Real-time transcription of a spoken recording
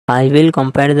I will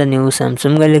compare the new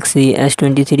Samsung Galaxy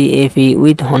S23 FE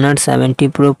with Honor 70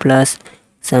 Pro Plus.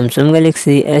 Samsung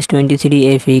Galaxy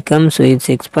S23 FE comes with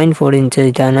 6.4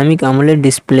 inches dynamic AMOLED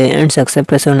display and success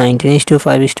ratio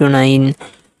 19:5:9.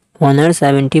 Honor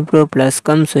 70 Pro Plus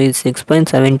comes with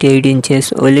 6.78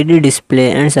 inches OLED display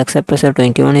and success ratio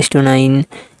 21:9.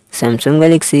 Samsung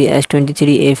Galaxy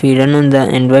S23 FE run on the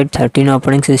Android 13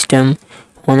 operating system.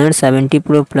 Honor 70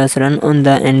 Pro Plus run on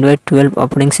the Android 12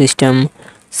 operating system.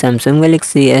 Samsung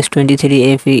Galaxy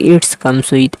S23 FE it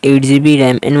comes with 8GB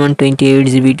RAM and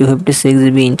 128GB to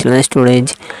 56GB internal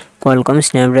storage. Qualcomm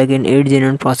Snapdragon 8 Gen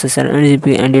 1 processor and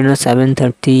GPU Adreno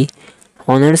 730.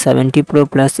 Honor 70 Pro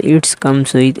Plus it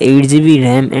comes with 8GB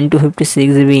RAM and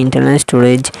 256GB internal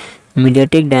storage.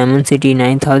 MediaTek Dimensity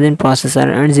 9000 processor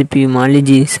and GPU Mali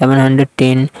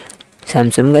G710.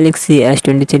 Samsung Galaxy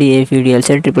S23 FE real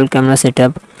set triple camera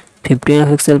setup 50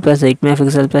 MP plus 8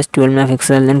 MP plus 12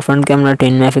 MP and front camera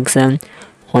 10 MP.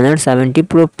 Honor 70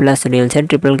 Pro Plus real set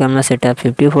triple camera setup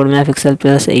 54 MP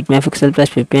plus 8 MP plus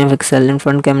 50 MP and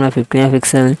front camera 50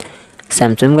 MP.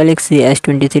 Samsung Galaxy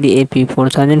S23 FE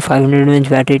 4500 mAh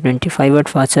battery 25W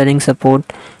fast charging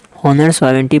support. Honor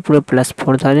 70 Pro Plus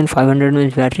 4500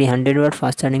 mAh battery 100W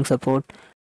fast charging support.